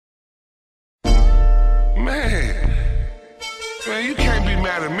Man, you can't be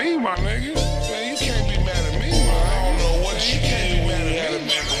mad at me, my nigga. Man, you can't be mad at me, man. I don't know what you can't be mad at me.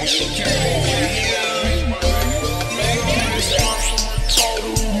 You can't be mad at me, my nigga. Man, you can't be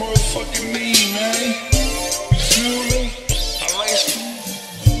total motherfucking me, man. You feel me? I laced her.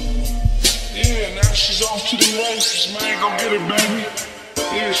 Yeah, now she's off to the races, man. Go get her, baby.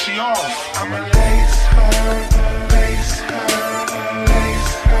 Yeah, she off. I'ma lace her, lace her,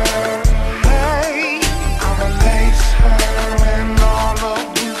 lace her. Hey, I'ma lace her and all of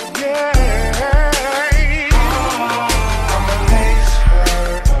this game. I'ma lace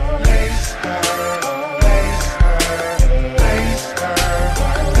her, lace her, lace her, lace her,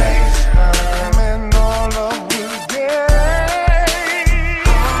 lace her and all of this game.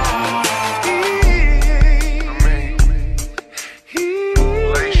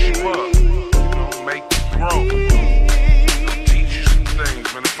 Lace you up, you know, make you grow, teach you some things,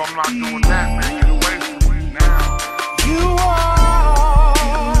 man. If I'm not doing that, man, get away from me now. You are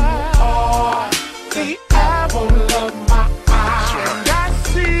the apple of my eye, and I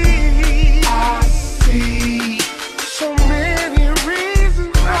see so many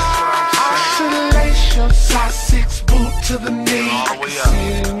reasons why I should lace your size 6 boot to the knee. I can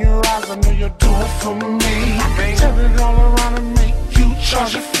see it in your eyes, I know you're doing for me. Turn it all around and make you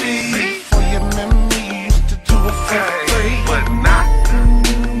charge a fee. For your memory, you used to do it for free, but not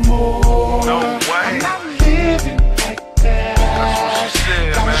anymore. No way. I'm not living like that. That's what she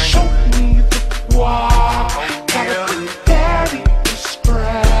said, Gotta man. show me the why. Oh, Gotta yeah. put daddy to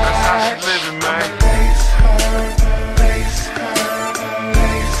scratch. That's how she living, man. Lace her, lace her,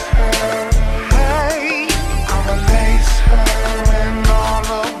 lace her. Hey, I'ma lace her and all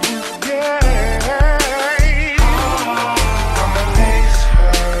of this game. I'ma lace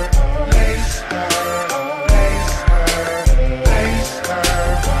her, lace her, lace her, lace her,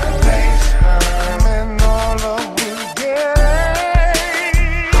 lace her and all of this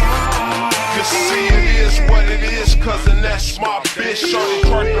game. You see, it is what it is, cousin, that's my bitch. Shorty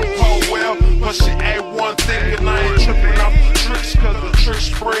twerk the pole well, but she ain't one thing, and I ain't tripping off the tricks, cause the tricks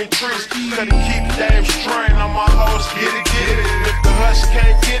spring tricks. Gotta keep game strain on my hoes, get it, get it. If the hush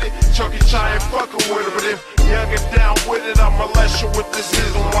can't get it, Chucky Chai ain't fucking with it. But if young get down with it, I'ma let you with this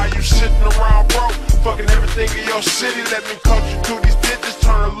is. And while you sitting around broke, fucking everything in your city, let me coach you through these bitches,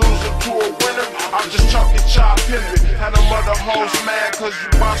 turn a loser to a winner. I'm just Chucky Chai pimping, had them other hoes mad, cause you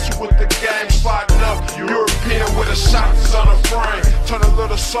bossy with the game, sliding up. European with a shot that's on a frame, turn a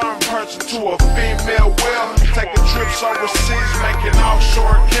little something person to a female whale. Taking trips overseas, making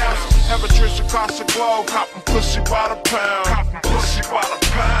offshore accounts. Have a trips across the globe, copping pussy by the pound. Copping pussy by the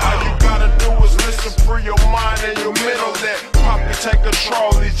pound. All you gotta do is listen, free your mind and your mental. Let Poppy take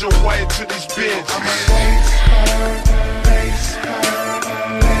control, lead your way to these bitches. I'ma lace her, lace her,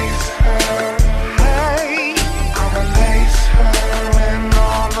 lace her.